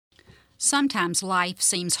Sometimes life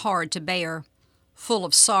seems hard to bear, full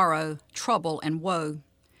of sorrow, trouble, and woe.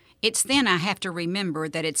 It's then I have to remember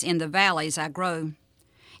that it's in the valleys I grow.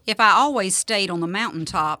 If I always stayed on the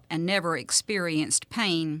mountaintop and never experienced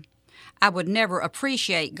pain, I would never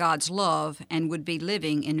appreciate God's love and would be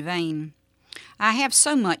living in vain. I have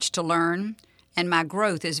so much to learn, and my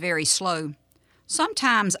growth is very slow.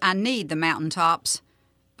 Sometimes I need the mountaintops,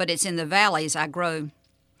 but it's in the valleys I grow.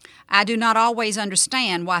 I do not always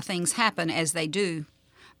understand why things happen as they do,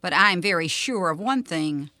 but I am very sure of one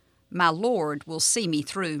thing: my Lord will see me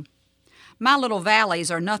through. My little valleys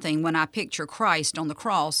are nothing when I picture Christ on the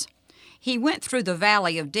cross. He went through the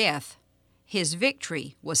valley of death. His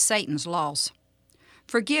victory was Satan's loss.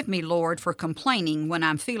 Forgive me, Lord, for complaining when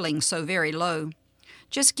I'm feeling so very low.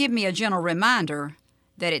 Just give me a gentle reminder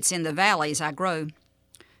that it's in the valleys I grow.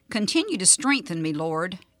 Continue to strengthen me,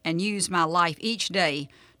 Lord, and use my life each day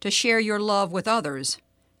to share your love with others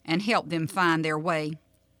and help them find their way.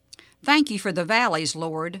 Thank you for the valleys,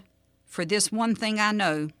 Lord, for this one thing I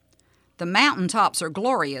know: the mountaintops are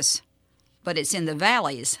glorious, but it's in the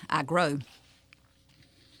valleys I grow.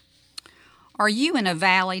 Are you in a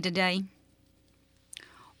valley today?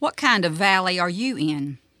 What kind of valley are you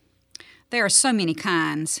in? There are so many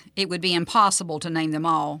kinds, it would be impossible to name them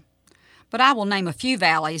all. But I will name a few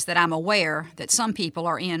valleys that I'm aware that some people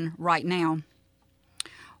are in right now.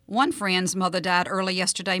 One friend's mother died early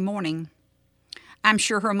yesterday morning. I'm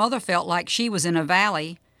sure her mother felt like she was in a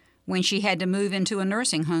valley when she had to move into a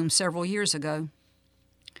nursing home several years ago.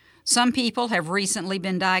 Some people have recently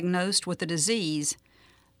been diagnosed with a disease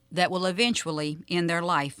that will eventually end their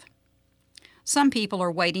life. Some people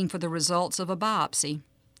are waiting for the results of a biopsy,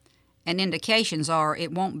 and indications are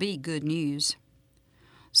it won't be good news.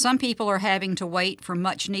 Some people are having to wait for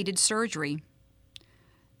much-needed surgery.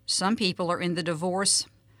 Some people are in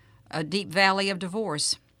a deep valley of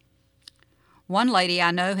divorce. One lady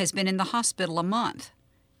I know has been in the hospital a month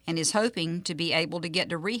and is hoping to be able to get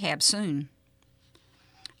to rehab soon.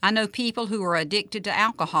 I know people who are addicted to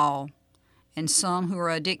alcohol and some who are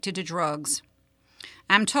addicted to drugs.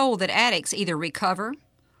 I'm told that addicts either recover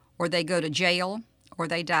or they go to jail or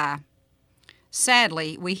they die.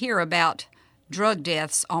 Sadly, we hear about drug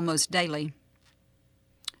deaths almost daily.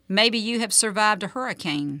 Maybe you have survived a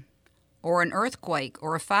hurricane or an earthquake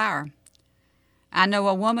or a fire. I know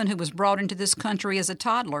a woman who was brought into this country as a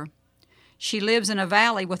toddler. She lives in a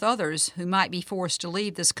valley with others who might be forced to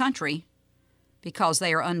leave this country because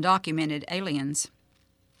they are undocumented aliens.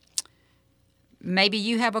 Maybe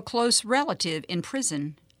you have a close relative in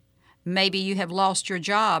prison. Maybe you have lost your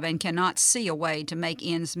job and cannot see a way to make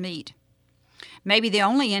ends meet. Maybe the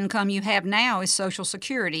only income you have now is Social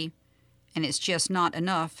Security, and it's just not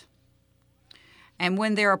enough. And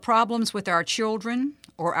when there are problems with our children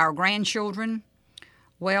or our grandchildren,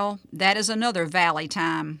 well, that is another valley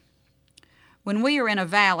time. When we are in a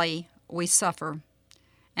valley, we suffer.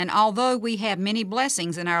 And although we have many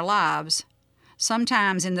blessings in our lives,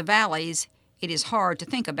 sometimes in the valleys it is hard to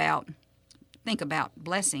think about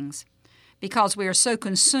blessings because we are so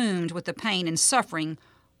consumed with the pain and suffering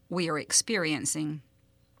we are experiencing.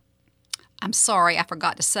 I'm sorry, I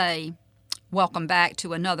forgot to say, welcome back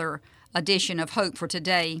to another edition of Hope for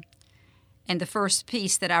Today. And the first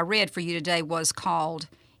piece that I read for you today was called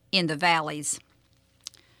In the Valleys.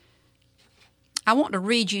 I want to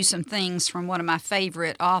read you some things from one of my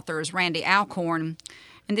favorite authors, Randy Alcorn.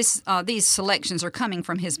 And these selections are coming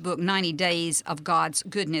from his book, 90 Days of God's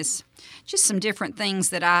Goodness. Just some different things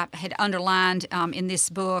that I had underlined in this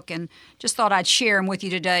book, and just thought I'd share them with you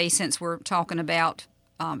today since we're talking about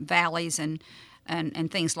valleys and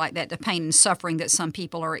things like that, the pain and suffering that some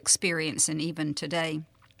people are experiencing even today.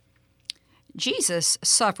 Jesus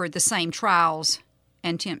suffered the same trials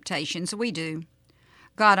and temptations we do.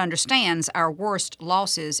 God understands our worst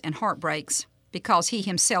losses and heartbreaks because he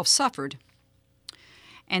himself suffered.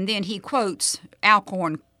 And then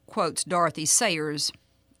Alcorn quotes Dorothy Sayers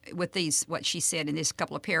with what she said in this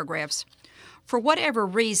couple of paragraphs. For whatever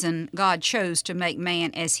reason God chose to make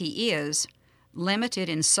man as he is, limited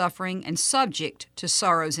in suffering and subject to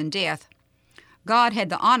sorrows and death, God had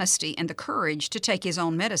the honesty and the courage to take his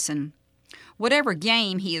own medicine. Whatever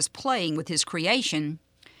game he is playing with his creation,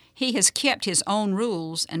 he has kept his own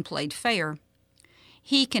rules and played fair.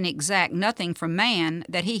 He can exact nothing from man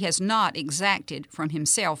that he has not exacted from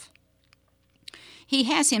himself. He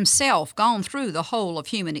has himself gone through the whole of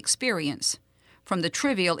human experience, from the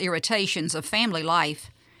trivial irritations of family life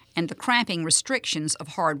and the cramping restrictions of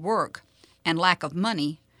hard work and lack of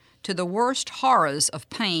money, to the worst horrors of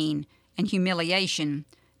pain and humiliation,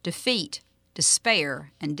 defeat,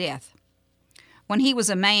 despair, and death. When he was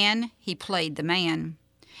a man, he played the man.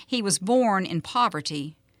 He was born in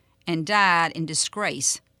poverty and died in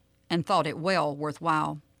disgrace and thought it well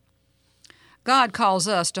worthwhile. God calls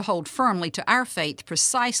us to hold firmly to our faith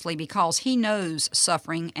precisely because He knows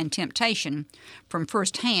suffering and temptation from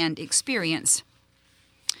first-hand experience.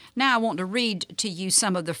 Now I want to read to you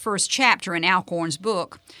some of the first chapter in Alcorn's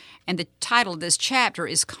book, and the title of this chapter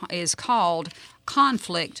is called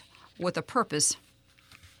Conflict with a Purpose.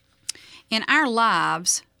 In our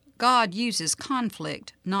lives, God uses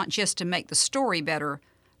conflict not just to make the story better,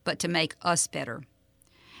 but to make us better.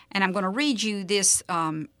 And I'm going to read you this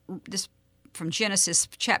from Genesis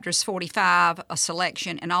chapters 45, a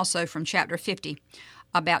selection, and also from chapter 50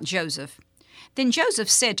 about Joseph. Then Joseph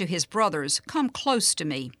said to his brothers, "Come close to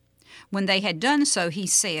me." When they had done so, he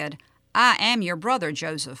said, "I am your brother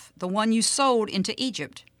Joseph, the one you sold into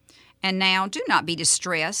Egypt. And now do not be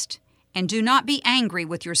distressed, and do not be angry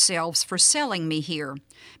with yourselves for selling me here,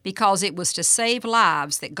 because it was to save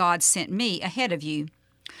lives that God sent me ahead of you.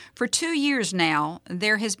 For 2 years now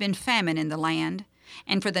there has been famine in the land,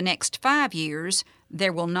 and for the next 5 years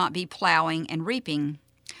there will not be plowing and reaping.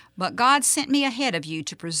 But God sent me ahead of you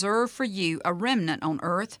to preserve for you a remnant on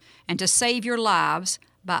earth and to save your lives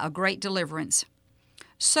by a great deliverance.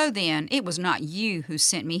 So then, it was not you who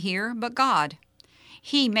sent me here, but God.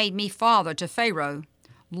 He made me father to Pharaoh,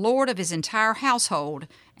 lord of his entire household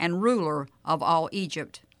and ruler of all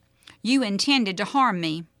Egypt. You intended to harm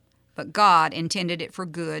me, but God intended it for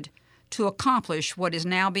good, to accomplish what is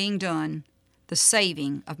now being done, the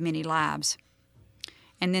saving of many lives."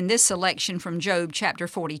 And then this selection from Job chapter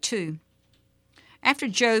 42. After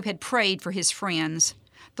Job had prayed for his friends,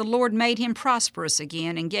 the Lord made him prosperous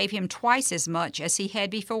again and gave him twice as much as he had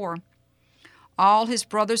before. All his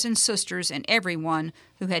brothers and sisters and everyone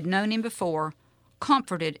who had known him before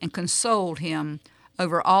comforted and consoled him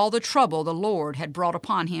over all the trouble the Lord had brought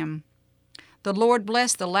upon him. The Lord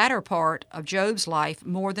blessed the latter part of Job's life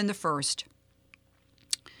more than the first.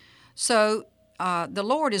 So the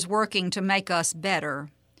Lord is working to make us better.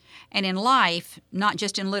 And in life, not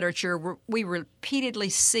just in literature, we repeatedly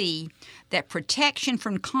see that protection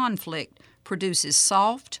from conflict produces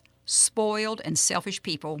soft, spoiled, and selfish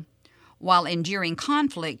people, while enduring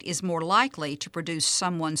conflict is more likely to produce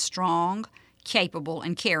someone strong, capable,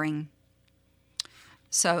 and caring.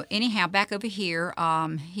 So anyhow, back over here,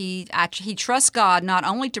 he trusts God not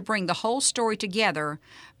only to bring the whole story together,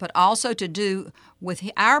 but also to do with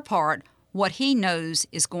our part what He knows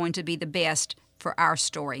is going to be the best for our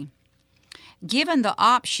story. Given the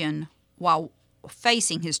option while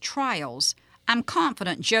facing his trials, I'm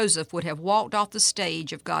confident Joseph would have walked off the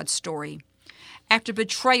stage of God's story. After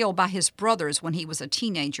betrayal by his brothers when he was a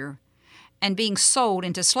teenager, and being sold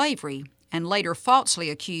into slavery, and later falsely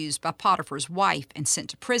accused by Potiphar's wife and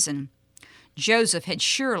sent to prison, Joseph had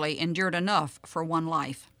surely endured enough for one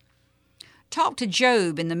life. Talk to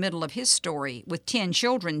Job in the middle of his story, with 10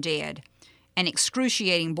 children dead, and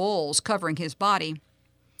excruciating boils covering his body,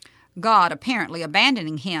 God apparently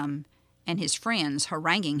abandoning him, and his friends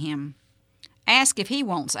haranguing him. Ask if he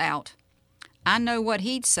wants out. I know what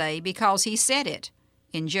he'd say because he said it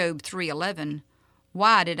in Job 3:11.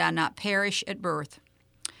 Why did I not perish at birth?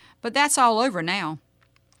 But that's all over now.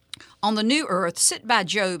 On the new earth, sit by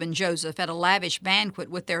Job and Joseph at a lavish banquet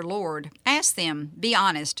with their Lord. Ask them, be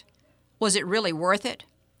honest, was it really worth it?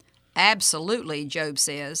 Absolutely, Job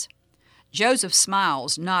says. Joseph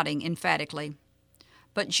smiles, nodding emphatically.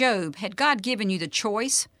 But Job, had God given you the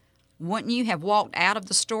choice, wouldn't you have walked out of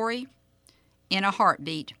the story? In a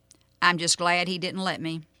heartbeat. I'm just glad He didn't let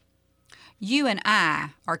me. You and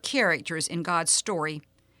I are characters in God's story,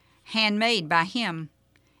 handmade by Him.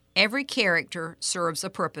 Every character serves a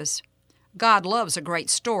purpose. God loves a great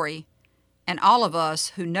story, and all of us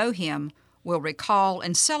who know Him will recall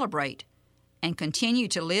and celebrate and continue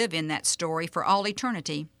to live in that story for all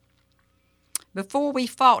eternity. Before we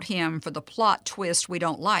fault Him for the plot twist we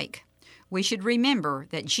don't like, we should remember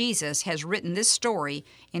that Jesus has written this story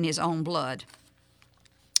in His own blood.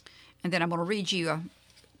 And then I'm going to read you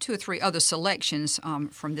 2 or 3 other selections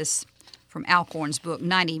from Alcorn's book,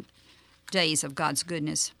 90 Days of God's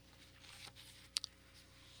Goodness.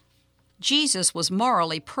 Jesus was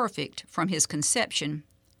morally perfect from His conception,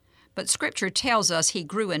 but Scripture tells us He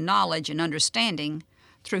grew in knowledge and understanding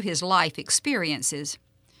through His life experiences.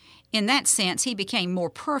 In that sense, He became more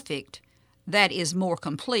perfect, that is, more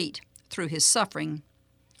complete, through His suffering.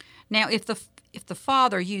 Now, if the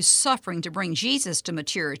Father used suffering to bring Jesus to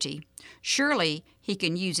maturity, surely He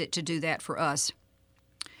can use it to do that for us.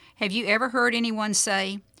 Have you ever heard anyone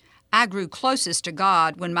say, I grew closest to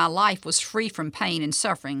God when my life was free from pain and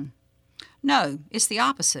suffering? No, it's the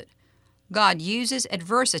opposite. God uses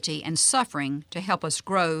adversity and suffering to help us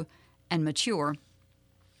grow and mature.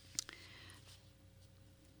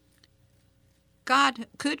 God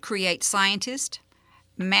could create scientists,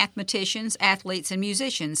 mathematicians, athletes, and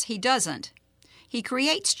musicians. He doesn't. He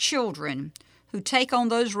creates children who take on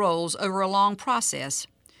those roles over a long process.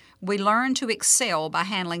 We learn to excel by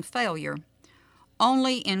handling failure.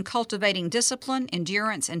 Only in cultivating discipline,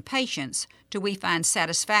 endurance, and patience do we find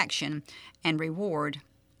satisfaction and reward.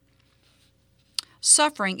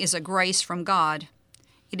 Suffering is a grace from God.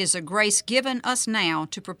 It is a grace given us now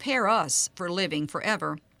to prepare us for living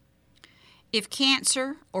forever. If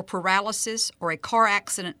cancer or paralysis or a car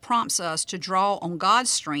accident prompts us to draw on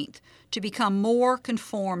God's strength to become more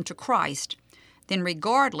conformed to Christ, then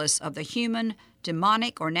regardless of the human,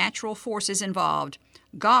 demonic, or natural forces involved,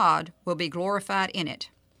 God will be glorified in it.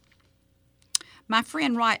 My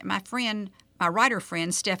writer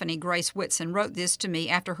friend Stephanie Grace Whitson wrote this to me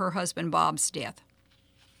after her husband Bob's death.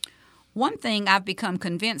 One thing I've become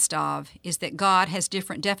convinced of is that God has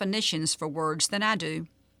different definitions for words than I do.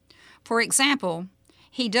 For example,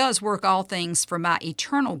 He does work all things for my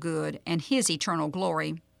eternal good and His eternal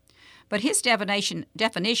glory. But His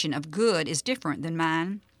definition of good is different than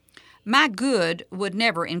mine. My good would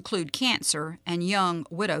never include cancer and young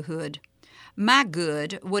widowhood. My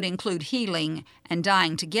good would include healing and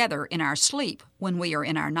dying together in our sleep when we are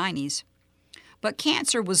in our 90s. But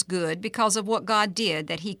cancer was good because of what God did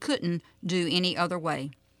that He couldn't do any other way.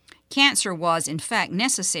 Cancer was, in fact,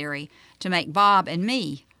 necessary to make Bob and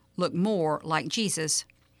me look more like Jesus.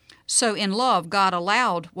 So in love, God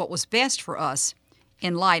allowed what was best for us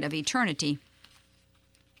in light of eternity.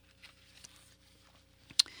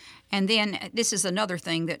 And then this is another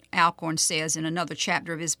thing that Alcorn says in another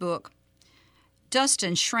chapter of his book.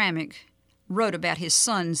 Dustin Schrammick wrote about his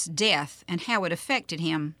son's death and how it affected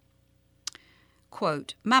him.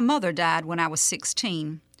 Quote, "My mother died when I was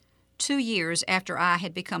 16, 2 years after I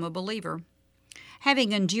had become a believer.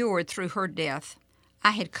 Having endured through her death,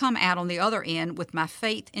 I had come out on the other end with my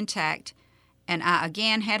faith intact, and I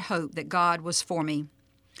again had hope that God was for me.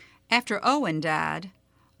 After Owen died,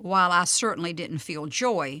 while I certainly didn't feel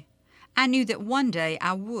joy, I knew that one day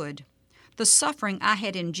I would. The suffering I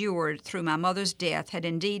had endured through my mother's death had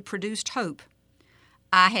indeed produced hope.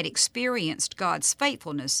 I had experienced God's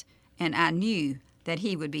faithfulness, and I knew that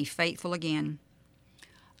He would be faithful again."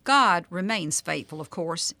 God remains faithful, of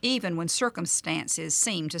course, even when circumstances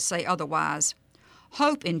seem to say otherwise.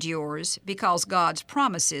 Hope endures because God's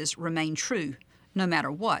promises remain true, no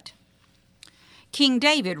matter what. King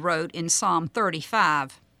David wrote in Psalm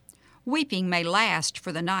 35, "Weeping may last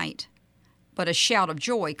for the night, but a shout of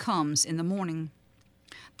joy comes in the morning."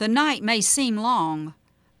 The night may seem long,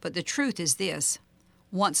 but the truth is this: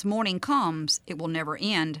 once morning comes, it will never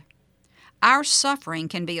end. Our suffering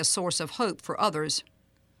can be a source of hope for others.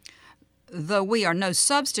 Though we are no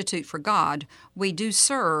substitute for God, we do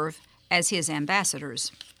serve as His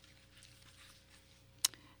ambassadors.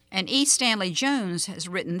 And E. Stanley Jones has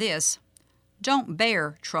written this: "Don't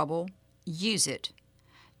bear trouble, use it.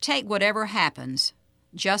 Take whatever happens,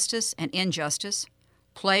 justice and injustice,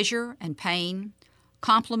 pleasure and pain,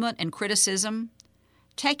 compliment and criticism.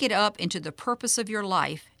 Take it up into the purpose of your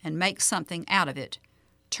life and make something out of it.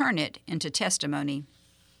 Turn it into testimony."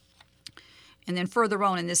 And then further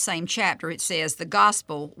on in this same chapter it says, "The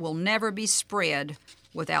gospel will never be spread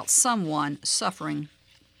without someone suffering."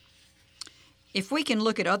 If we can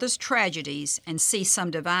look at others' tragedies and see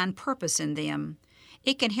some divine purpose in them,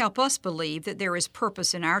 it can help us believe that there is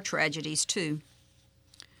purpose in our tragedies too.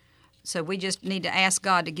 So we just need to ask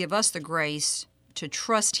God to give us the grace to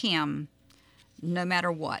trust Him no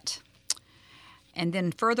matter what. And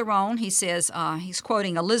then further on he says, he's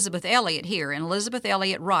quoting Elizabeth Elliot here, and Elizabeth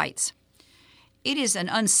Elliot writes, "It is an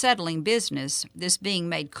unsettling business, this being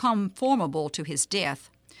made conformable to His death,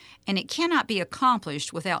 and it cannot be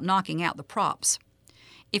accomplished without knocking out the props.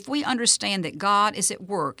 If we understand that God is at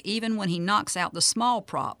work even when He knocks out the small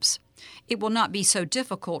props, it will not be so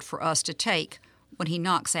difficult for us to take when He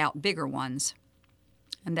knocks out bigger ones."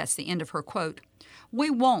 And that's the end of her quote. We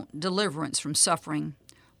want deliverance from suffering.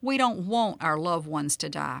 We don't want our loved ones to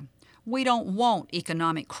die. We don't want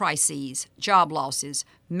economic crises, job losses,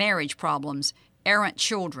 marriage problems, errant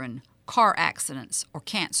children, car accidents, or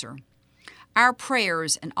cancer. Our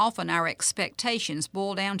prayers and often our expectations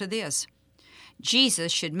boil down to this: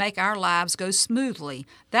 Jesus should make our lives go smoothly.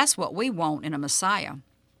 That's what we want in a Messiah.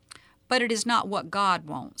 But it is not what God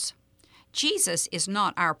wants. Jesus is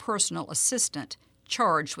not our personal assistant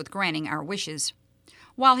charged with granting our wishes.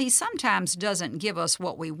 While He sometimes doesn't give us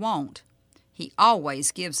what we want, He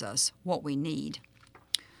always gives us what we need.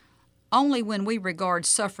 Only when we regard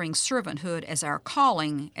suffering servanthood as our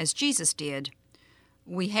calling, as Jesus did,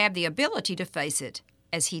 we have the ability to face it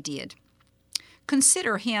as he did.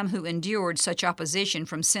 Consider him who endured such opposition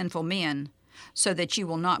from sinful men, so that you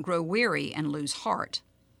will not grow weary and lose heart.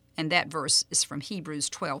 And that verse is from Hebrews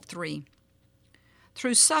 12:3.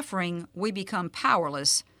 Through suffering, we become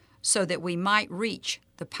powerless so that we might reach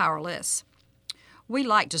the powerless. We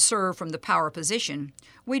like to serve from the power position.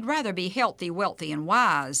 We'd rather be healthy, wealthy, and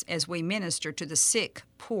wise as we minister to the sick,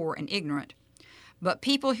 poor, and ignorant. But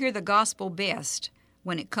people hear the gospel best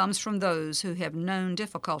when it comes from those who have known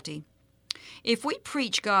difficulty. If we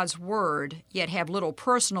preach God's word, yet have little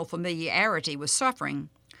personal familiarity with suffering,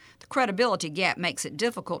 the credibility gap makes it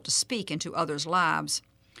difficult to speak into others' lives.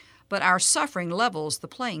 But our suffering levels the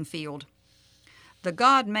playing field. The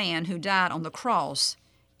God-man who died on the cross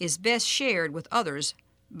is best shared with others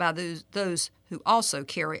by those who also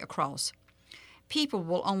carry a cross. People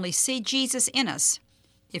will only see Jesus in us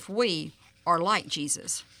if we are like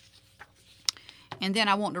Jesus. And then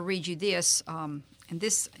I want to read you this, and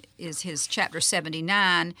this is his chapter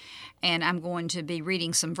 79, and I'm going to be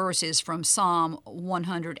reading some verses from Psalm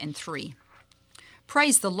 103.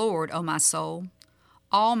 Praise the Lord, O my soul.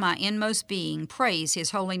 All my inmost being, praise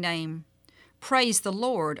his holy name. Praise the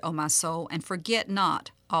Lord, O my soul, and forget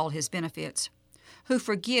not all his benefits, who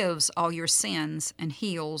forgives all your sins and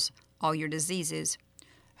heals all your diseases,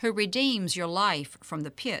 who redeems your life from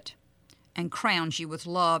the pit and crowns you with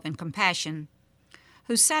love and compassion,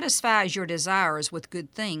 who satisfies your desires with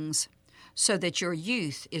good things, so that your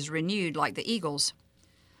youth is renewed like the eagles.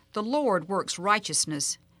 The Lord works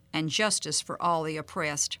righteousness and justice for all the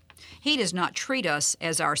oppressed. He does not treat us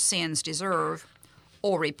as our sins deserve,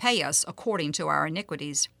 or repay us according to our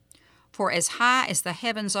iniquities. For as high as the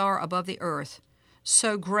heavens are above the earth,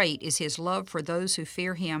 so great is his love for those who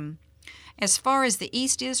fear him. As far as the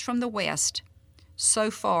east is from the west,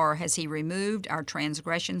 so far has he removed our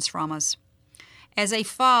transgressions from us. As a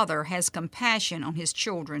father has compassion on his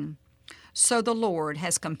children, so the Lord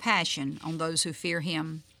has compassion on those who fear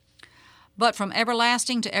him. But from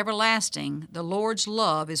everlasting to everlasting, the Lord's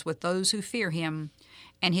love is with those who fear him,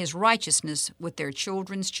 and his righteousness with their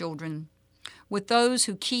children's children, with those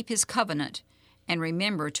who keep his covenant and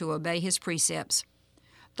remember to obey his precepts.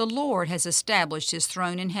 The Lord has established his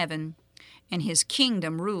throne in heaven, and his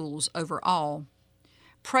kingdom rules over all.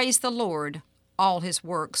 Praise the Lord, all his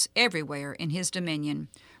works everywhere in his dominion.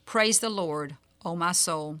 Praise the Lord, O my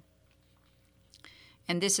soul.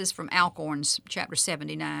 And this is from Alcorn's chapter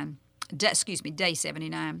 79. Day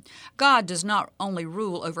 79. God does not only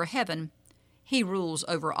rule over heaven, he rules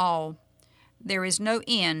over all. There is no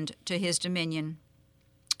end to his dominion.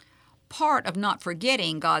 Part of not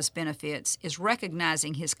forgetting God's benefits is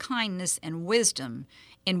recognizing his kindness and wisdom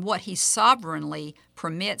in what he sovereignly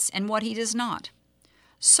permits and what he does not.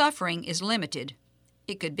 Suffering is limited.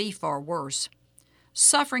 It could be far worse.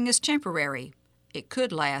 Suffering is temporary. It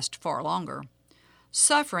could last far longer.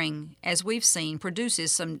 Suffering, as we've seen,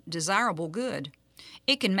 produces some desirable good.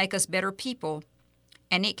 It can make us better people,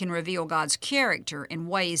 and it can reveal God's character in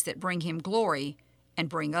ways that bring him glory and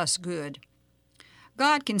bring us good.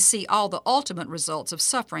 God can see all the ultimate results of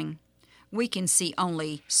suffering. We can see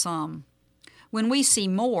only some. When we see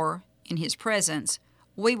more in his presence,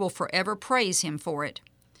 we will forever praise him for it.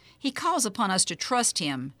 He calls upon us to trust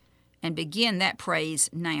him and begin that praise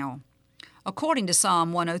now. According to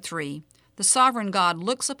Psalm 103, the sovereign God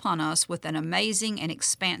looks upon us with an amazing and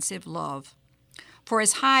expansive love. For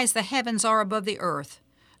as high as the heavens are above the earth,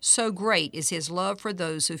 so great is his love for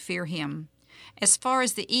those who fear him. As far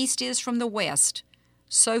as the east is from the west,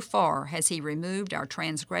 so far has he removed our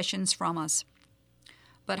transgressions from us.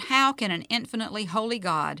 But how can an infinitely holy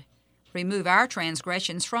God remove our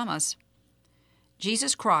transgressions from us?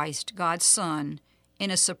 Jesus Christ, God's Son, in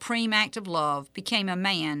a supreme act of love, became a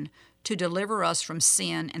man to deliver us from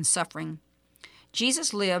sin and suffering.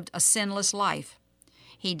 Jesus lived a sinless life.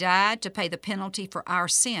 He died to pay the penalty for our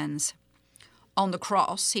sins. On the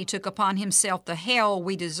cross, he took upon himself the hell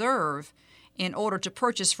we deserve in order to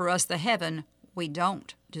purchase for us the heaven we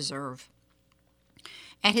don't deserve.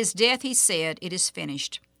 At his death, he said, "It is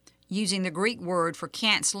finished," using the Greek word for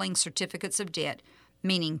canceling certificates of debt,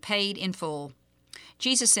 meaning paid in full.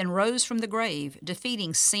 Jesus then rose from the grave,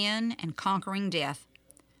 defeating sin and conquering death.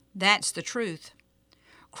 That's the truth.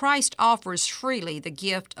 Christ offers freely the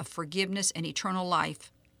gift of forgiveness and eternal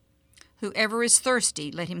life. Whoever is thirsty,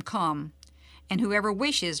 let him come, and whoever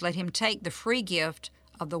wishes, let him take the free gift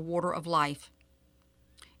of the water of life.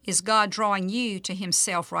 Is God drawing you to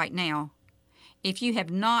himself right now? If you have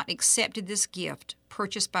not accepted this gift,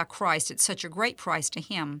 purchased by Christ at such a great price to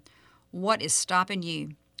him, what is stopping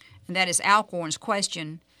you? And that is Alcorn's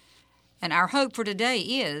question. And our hope for today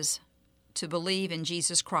is to believe in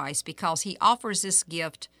Jesus Christ, because he offers this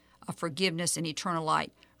gift of forgiveness and eternal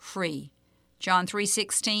life free. John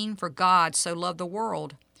 3:16, for God so loved the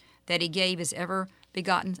world that he gave his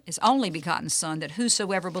only begotten Son, that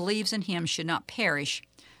whosoever believes in him should not perish,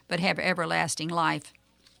 but have everlasting life.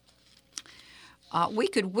 We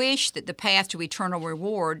could wish that the path to eternal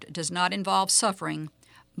reward does not involve suffering,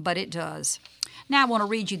 but it does. Now I want to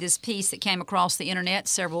read you this piece that came across the internet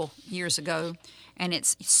several years ago, and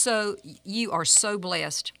you are so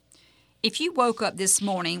blessed. If you woke up this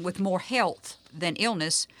morning with more health than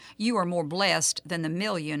illness, you are more blessed than the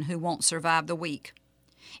million who won't survive the week.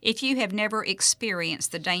 If you have never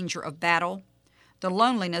experienced the danger of battle, the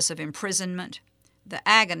loneliness of imprisonment, the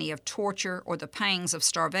agony of torture, or the pangs of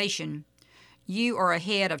starvation, you are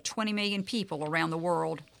ahead of 20 million people around the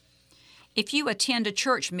world. If you attend a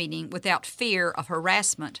church meeting without fear of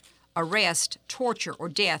harassment, arrest, torture, or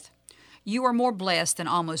death, you are more blessed than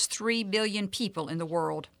almost 3 billion people in the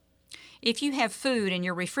world. If you have food in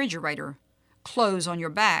your refrigerator, clothes on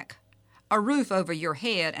your back, a roof over your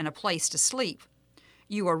head, and a place to sleep,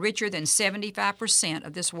 you are richer than 75%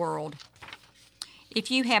 of this world.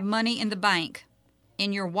 If you have money in the bank,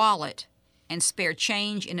 in your wallet, and spare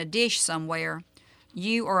change in a dish somewhere,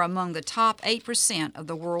 you are among the top 8% of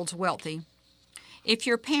the world's wealthy. If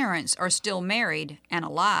your parents are still married and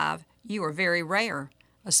alive, you are very rare,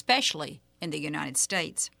 especially in the United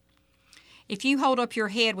States. If you hold up your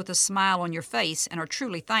head with a smile on your face and are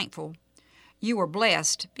truly thankful, you are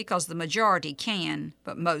blessed, because the majority can,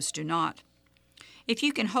 but most do not. If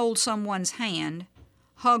you can hold someone's hand,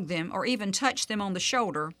 hug them, or even touch them on the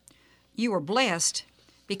shoulder, you are blessed,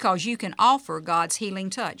 because you can offer God's healing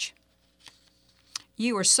touch.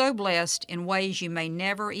 You are so blessed in ways you may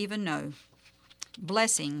never even know.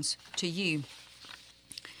 Blessings to you.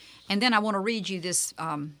 And then I want to read you this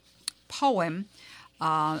poem.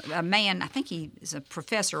 A man, I think he is a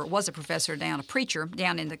professor, a preacher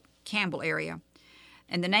down in the Campbell area.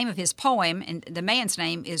 And the name of his poem, and the man's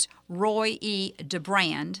name is Roy E.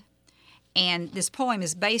 DeBrand. And this poem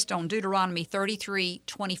is based on Deuteronomy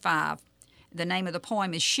 33:25. The name of the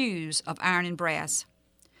poem is Shoes of Iron and Brass.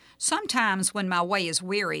 Sometimes when my way is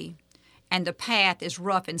weary and the path is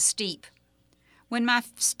rough and steep, when my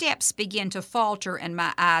steps begin to falter and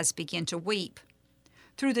my eyes begin to weep,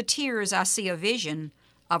 through the tears I see a vision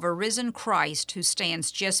of a risen Christ who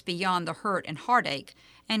stands just beyond the hurt and heartache,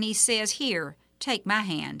 and he says, "Here, take my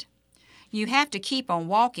hand. You have to keep on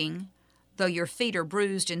walking, though your feet are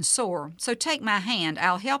bruised and sore, so take my hand,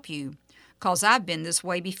 I'll help you, 'cause I've been this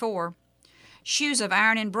way before. Shoes of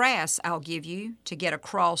iron and brass I'll give you to get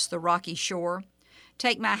across the rocky shore.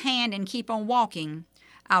 Take my hand and keep on walking.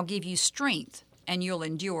 I'll give you strength and you'll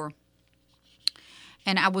endure."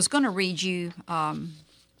 And I was going to read you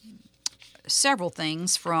several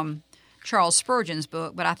things from Charles Spurgeon's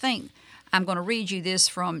book, but I think I'm going to read you this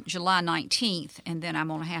from July 19th, and then I'm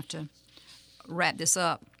going to have to wrap this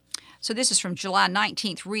up. So this is from July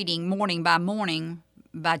 19th reading, Morning by Morning,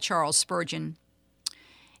 by Charles Spurgeon.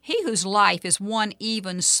 He whose life is one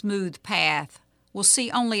even, smooth path will see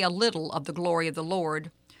only a little of the glory of the Lord,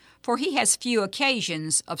 for he has few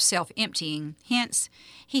occasions of self-emptying. Hence,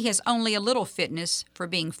 he has only a little fitness for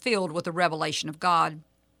being filled with the revelation of God.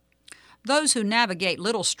 Those who navigate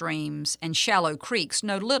little streams and shallow creeks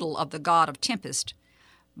know little of the God of tempest,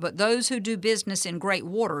 but those who do business in great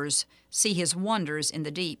waters see his wonders in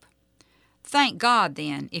the deep. Thank God,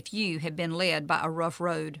 then, if you have been led by a rough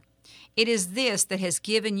road. It is this that has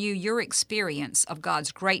given you your experience of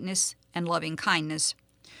God's greatness and loving kindness.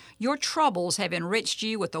 Your troubles have enriched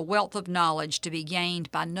you with a wealth of knowledge to be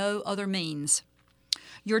gained by no other means.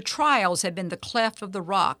 Your trials have been the cleft of the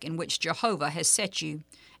rock in which Jehovah has set you,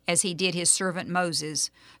 as he did his servant Moses,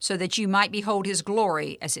 so that you might behold his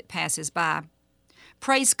glory as it passes by.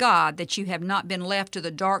 Praise God that you have not been left to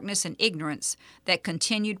the darkness and ignorance that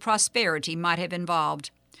continued prosperity might have involved.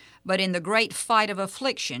 But in the great fight of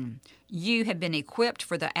affliction, you have been equipped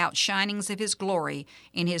for the outshinings of his glory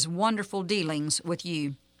in his wonderful dealings with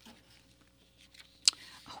you.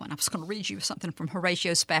 Oh, and I was going to read you something from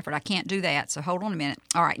Horatio Spafford. I can't do that, so hold on a minute.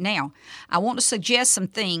 All right, now, I want to suggest some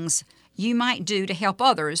things you might do to help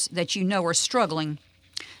others that you know are struggling.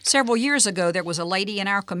 Several years ago, there was a lady in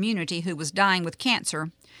our community who was dying with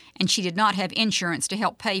cancer, and she did not have insurance to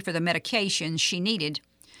help pay for the medications she needed.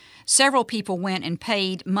 Several people went and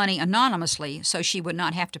paid money anonymously so she would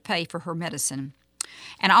not have to pay for her medicine.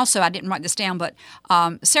 And also, I didn't write this down, but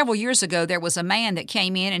several years ago there was a man that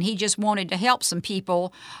came in and he just wanted to help some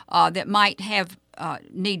people that might have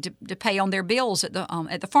need to pay on their bills at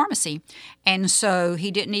the pharmacy. And so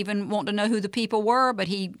he didn't even want to know who the people were, but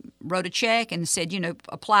he wrote a check and said,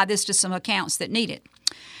 apply this to some accounts that need it.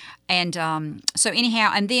 And so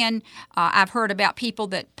anyhow, and then I've heard about people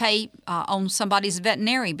that pay on somebody's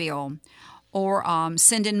veterinary bill, or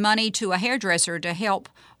sending money to a hairdresser to help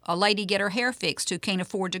a lady get her hair fixed who can't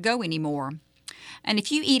afford to go anymore. And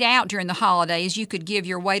if you eat out during the holidays, you could give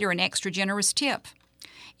your waiter an extra generous tip.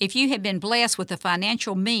 If you have been blessed with the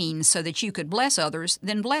financial means so that you could bless others,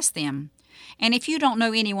 then bless them. And if you don't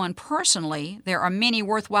know anyone personally, there are many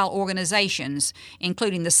worthwhile organizations,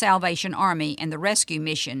 including the Salvation Army and the Rescue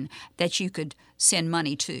Mission, that you could send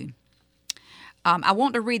money to. I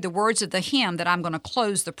want to read the words of the hymn that I'm going to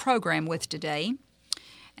close the program with today.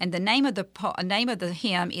 And the name of the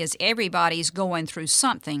hymn is Everybody's Going Through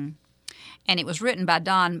Something. And it was written by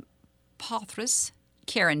Don Pothras,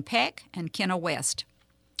 Karen Peck, and Kenna West.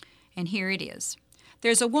 And here it is.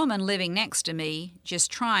 There's a woman living next to me, just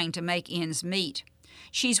trying to make ends meet.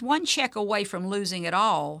 She's one check away from losing it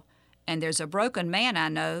all. And there's a broken man I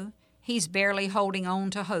know. He's barely holding on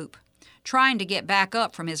to hope, trying to get back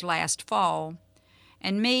up from his last fall.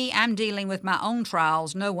 And me, I'm dealing with my own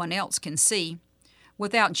trials no one else can see.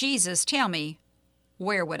 Without Jesus, tell me,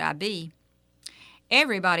 where would I be?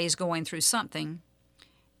 Everybody's going through something.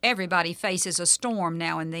 Everybody faces a storm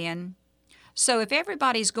now and then. So if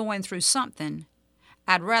everybody's going through something,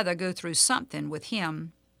 I'd rather go through something with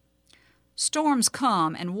him. Storms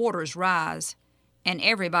come and waters rise, and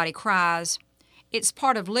everybody cries. It's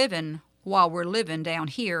part of living while we're living down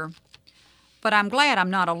here. But I'm glad I'm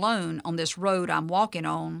not alone on this road I'm walking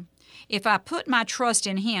on. If I put my trust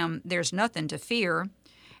in him, there's nothing to fear.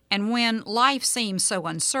 And when life seems so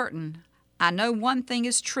uncertain, I know one thing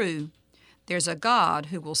is true. There's a God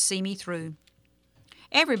who will see me through.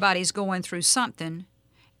 Everybody's going through something.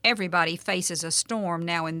 Everybody faces a storm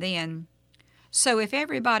now and then. So if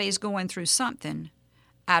everybody's going through something,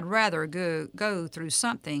 I'd rather go through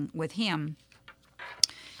something with him.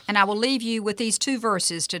 And I will leave you with these two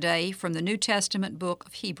verses today from the New Testament book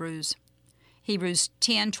of Hebrews. Hebrews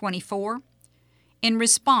 10:24. In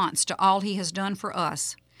response to all he has done for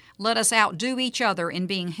us, let us outdo each other in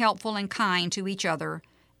being helpful and kind to each other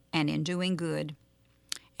and in doing good.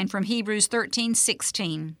 And from Hebrews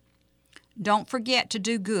 13:16. Don't forget to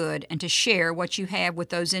do good and to share what you have with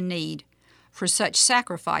those in need, for such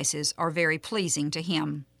sacrifices are very pleasing to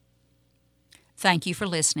him. Thank you for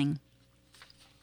listening.